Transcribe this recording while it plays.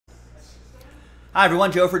Hi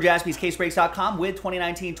everyone, Joe for JaspysCaseBreaks.com with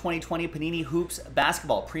 2019-2020 Panini Hoops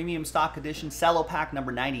Basketball Premium Stock Edition Cello Pack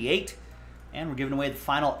number 98. And we're giving away the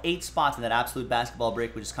final 8 spots in that absolute basketball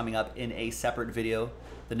break, which is coming up in a separate video,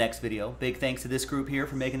 the next video. Big thanks to this group here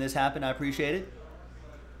for making this happen. I appreciate it.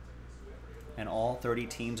 And all 30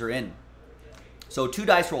 teams are in. So 2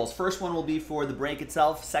 dice rolls. First one will be for the break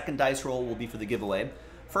itself. Second dice roll will be for the giveaway.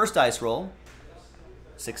 First dice roll,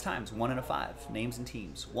 6 times, 1 and a 5. Names and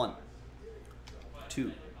teams. 1,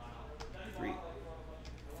 2, 3,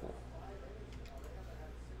 4.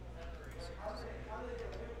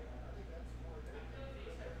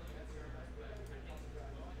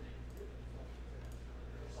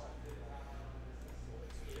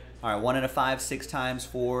 All right, 1 and a 5, 6 times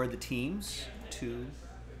for the teams. 2,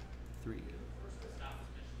 3,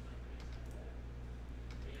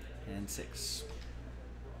 and 6.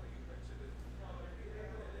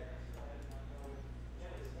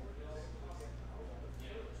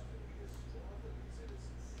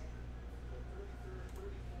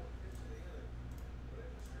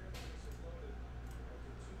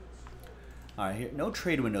 All right, here, no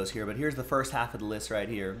trade windows here, but here's the first half of the list right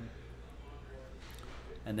here.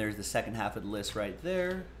 And there's the second half of the list right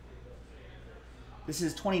there. This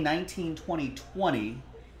is 2019-2020.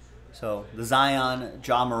 So the Zion,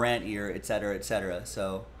 Ja Morant year, et cetera, et cetera.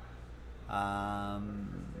 So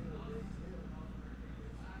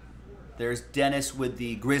there's Dennis with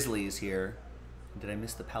the Grizzlies here. Did I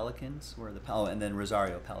miss the Pelicans? Where are the and then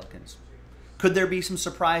Rosario Pelicans. Could there be some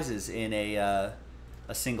surprises in a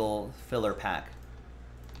single filler pack?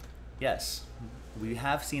 Yes, we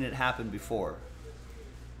have seen it happen before.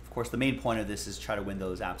 Of course, the main point of this is try to win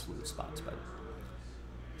those absolute spots, but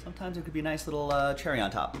sometimes it could be a nice little cherry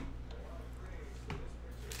on top.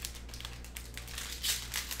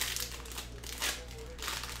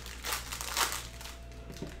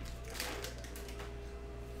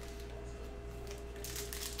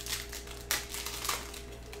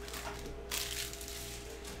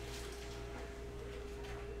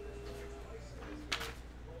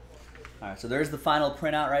 All right, so there's the final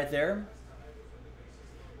printout right there.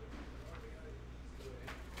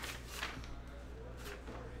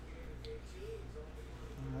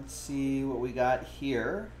 Let's see what we got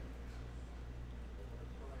here.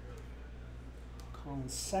 Colin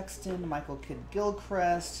Sexton, Michael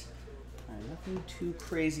Kidd-Gilchrist. All right, nothing too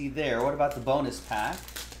crazy there. What about the bonus pack?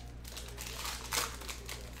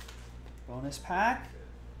 Bonus pack,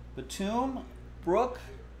 Batum, Brooke,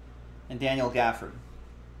 and Daniel Gafford.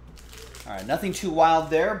 All right, nothing too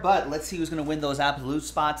wild there, but let's see who's going to win those absolute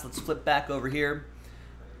spots. Let's flip back over here,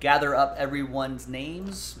 gather up everyone's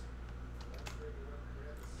names.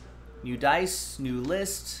 New dice, new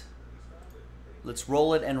list. Let's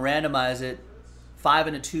roll it and randomize it. 5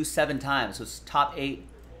 and a 2, 7 times. So it's top 8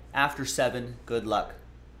 after 7. Good luck.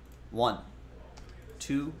 1,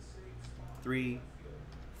 2, 3,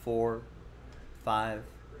 4, 5,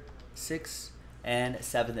 6, and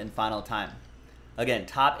 7th and final time. Again,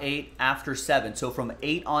 top 8 after 7. So from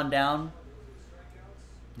 8 on down,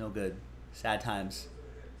 no good. Sad times.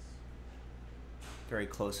 Very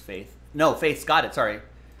close, Faith. No, Faith's got it. Sorry.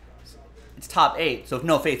 It's top 8. So if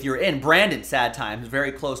no, Faith, you're in. Brandon, sad times.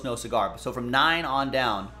 Very close, no cigar. So from 9 on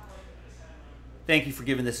down. Thank you for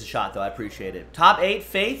giving this a shot, though. I appreciate it. Top 8,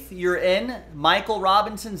 Faith, you're in. Michael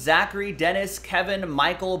Robinson, Zachary, Dennis, Kevin,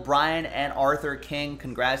 Michael, Brian, and Arthur King.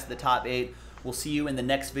 Congrats to the top 8. We'll see you in the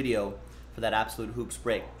next video for that absolute hoops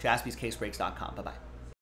break. JaspysCaseBreaks.com. Bye-bye.